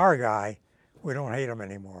 now he's our guy, we don't hate him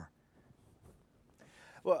anymore.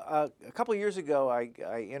 Well, a couple of years ago, I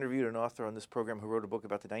interviewed an author on this program who wrote a book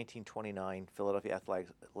about the 1929 Philadelphia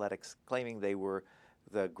Athletics, claiming they were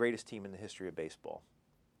the greatest team in the history of baseball.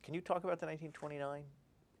 Can you talk about the 1929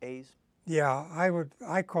 A's? Yeah,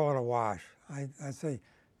 I call it a wash. I say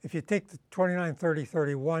if you take the 29, 30,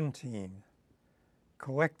 31 team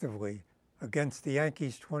collectively against the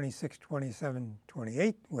Yankees 26, 27,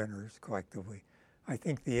 28 winners collectively, I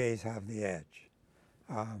think the A's have the edge.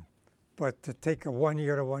 But to take a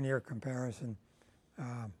one-year to one-year comparison,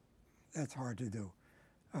 that's hard to do.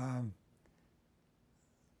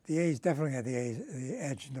 The A's definitely had the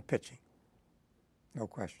edge in the pitching, no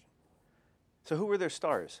question. So who were their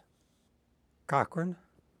stars? Cochran,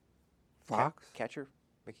 Fox. Catcher,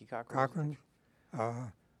 Mickey Cochran.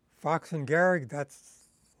 Cochran, Fox and Gehrig. That's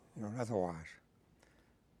a wash.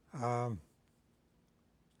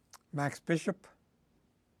 Max Bishop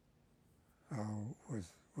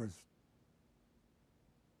was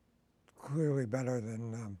clearly better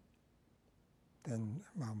than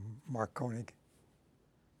Mark Koenig.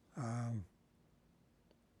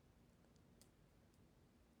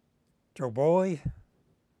 Joe Boley,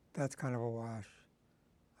 that's kind of a wash.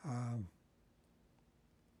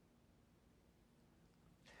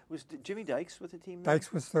 Was Jimmy Dykes with the team?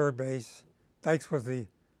 Dykes was third base. Dykes was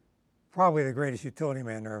probably the greatest utility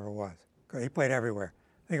man there ever was. He played everywhere.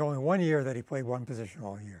 I think only one year that he played one position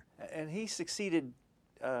all year. And he succeeded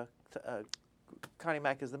Connie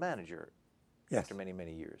Mack as the manager. Yes. After many,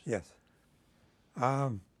 many years. Yes.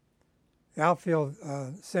 The outfield,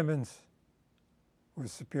 Simmons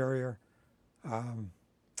was superior.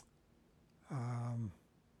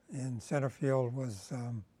 In center field was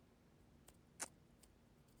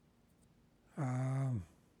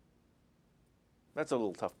that's a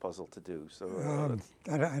little tough puzzle to do. So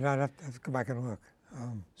I'd have to go back and look.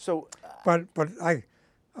 But I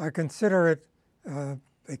consider it.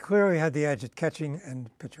 They clearly had the edge at catching and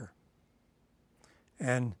pitcher,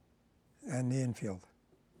 and the infield.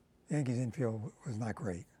 The Yankees infield was not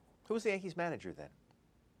great. Who was the Yankees manager then?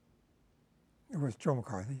 It was Joe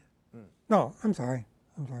McCarthy. No, I'm sorry.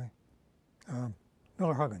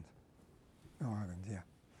 Miller Huggins. Yeah.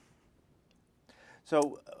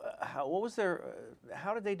 So, how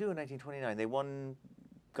did they do in 1929? They won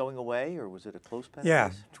going away, or was it a close pen?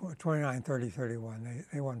 Yeah, 29, 30, 31.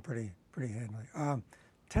 They won pretty handily.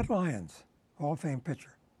 Ted Lyons, Hall of Fame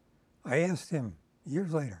pitcher. I asked him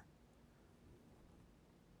years later,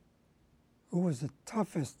 who was the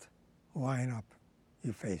toughest lineup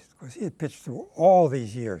you faced? Because he had pitched through all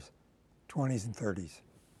these years, 20s and 30s,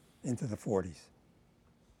 into the 40s.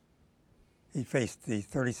 He faced the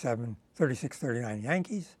 36, 39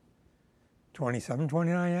 Yankees, 27,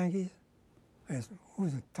 29 Yankees. I asked him, who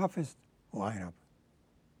was the toughest lineup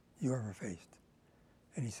you ever faced?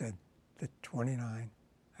 And he said, the 29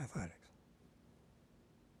 Athletics.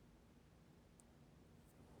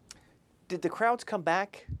 Did the crowds come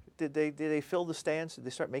back? Did they fill the stands? Did they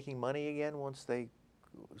start making money again once they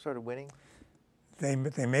started winning? They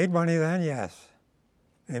made money then, yes.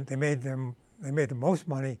 They made the most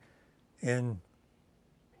money in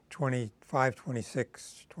 25,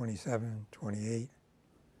 26, 27, 28,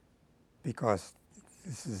 because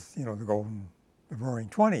this is, the roaring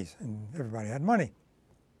 20s, and everybody had money.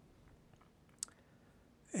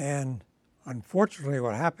 And unfortunately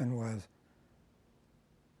what happened was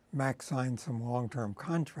Mack signed some long-term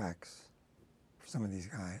contracts for some of these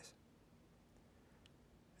guys.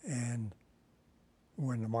 And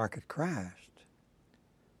when the market crashed,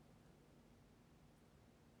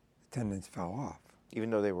 attendance fell off. Even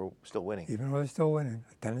though they were still winning? Even though they were still winning,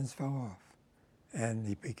 attendance fell off. And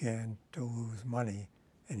he began to lose money,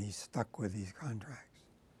 and he stuck with these contracts.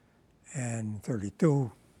 And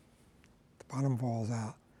 32, the bottom falls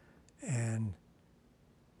out, and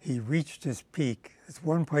he reached his peak. It's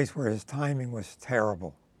one place where his timing was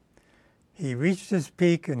terrible. He reached his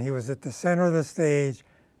peak, and he was at the center of the stage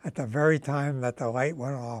at the very time that the light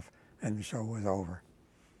went off and the show was over.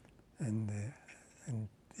 And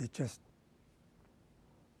it just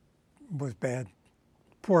was bad,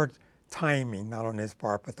 poor timing, not on his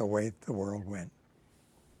part, but the way the world went.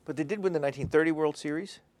 But they did win the 1930 World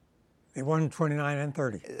Series? They won 29 and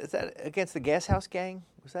 30. Is that against the Gas House Gang?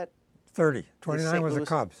 Was that? 30. 29 was the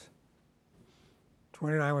Cubs.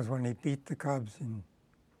 29 was when he beat the Cubs in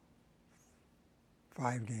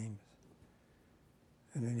 5 games.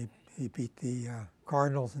 And then he beat the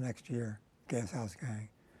Cardinals the next year, Gas House Gang.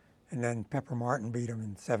 And then Pepper Martin beat him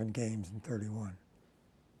in 7 games in 31.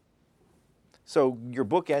 So your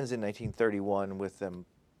book ends in 1931 with them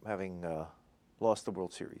having lost the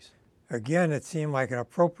World Series. Again, it seemed like an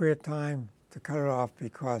appropriate time to cut it off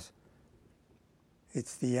because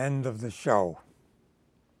it's the end of the show.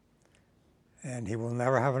 And he will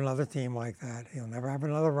never have another team like that. He'll never have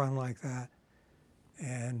another run like that.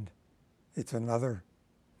 And it's another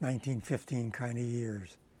 1915 kind of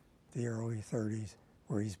years, the early 30s,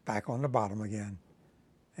 where he's back on the bottom again.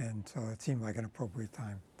 And so it seemed like an appropriate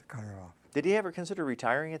time to cut it off. Did he ever consider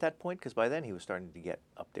retiring at that point? Because by then he was starting to get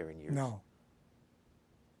up there in years. No,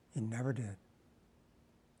 he never did.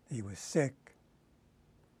 He was sick.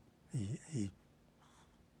 He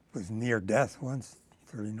was near death once,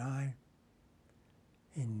 39.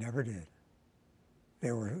 He never did.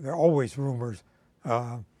 There are always rumors.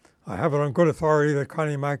 I have it on good authority that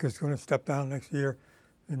Connie Mack is going to step down next year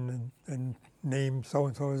and name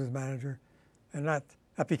so-and-so as his manager. And that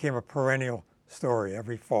became a perennial story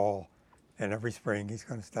every fall and every spring. He's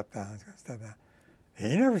going to step down, he's going to step down.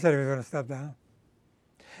 He never said he was going to step down.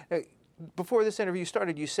 Now, before this interview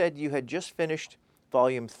started, you said you had just finished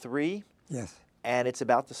volume 3. Yes. And it's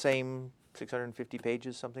about the same 650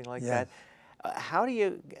 pages, something like that. How do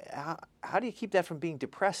you keep that from being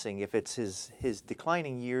depressing if it's his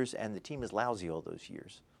declining years and the team is lousy all those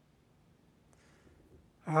years?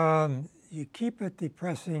 You keep it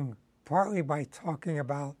depressing partly by talking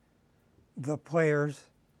about the players,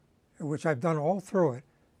 which I've done all through it,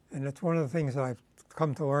 and it's one of the things that I've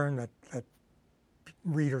come to learn that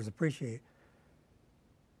readers appreciate.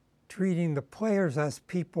 Treating the players as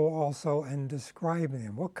people also and describing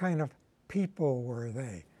them. What kind of people were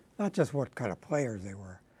they? Not just what kind of players they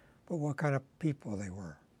were, but what kind of people they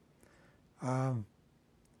were.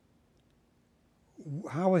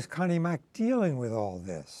 How is Connie Mack dealing with all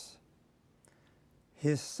this?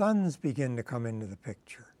 His sons begin to come into the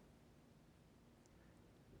picture.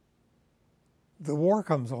 The war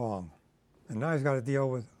comes along, and now he's got to deal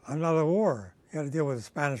with another war. He got to deal with the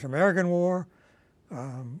Spanish-American War,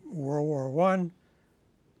 World War I,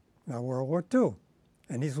 now World War II,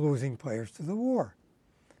 and he's losing players to the war.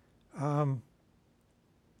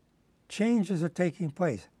 Changes are taking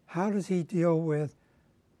place. How does he deal with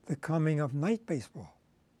the coming of night baseball?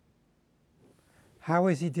 How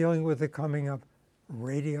is he dealing with the coming of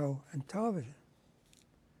radio and television?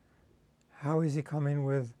 How is he dealing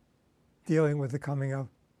with the coming of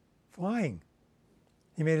flying?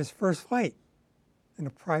 He made his first flight in a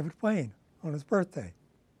private plane on his birthday.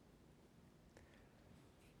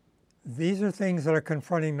 These are things that are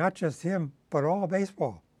confronting not just him, but all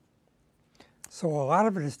baseball. So a lot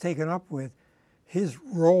of it is taken up with his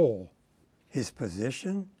role, his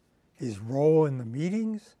position, his role in the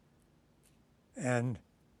meetings, and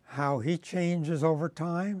how he changes over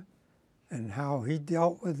time, and how he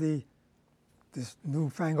dealt with this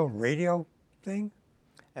newfangled radio thing.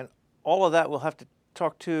 And all of that we'll have to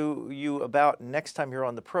talk to you about next time you're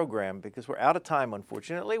on the program, because we're out of time,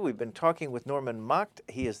 unfortunately. We've been talking with Norman Macht.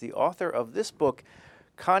 He is the author of this book,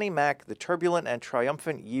 Connie Mack, The Turbulent and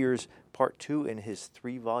Triumphant Years, Part 2 in his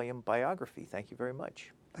 3-volume biography. Thank you very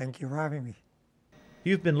much. Thank you for having me.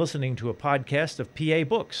 You've been listening to a podcast of PA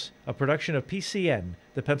Books, a production of PCN,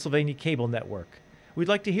 the Pennsylvania Cable Network. We'd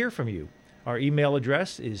like to hear from you. Our email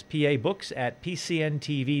address is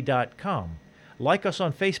pabooks@pcntv.com. Like us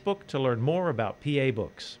on Facebook to learn more about PA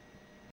Books.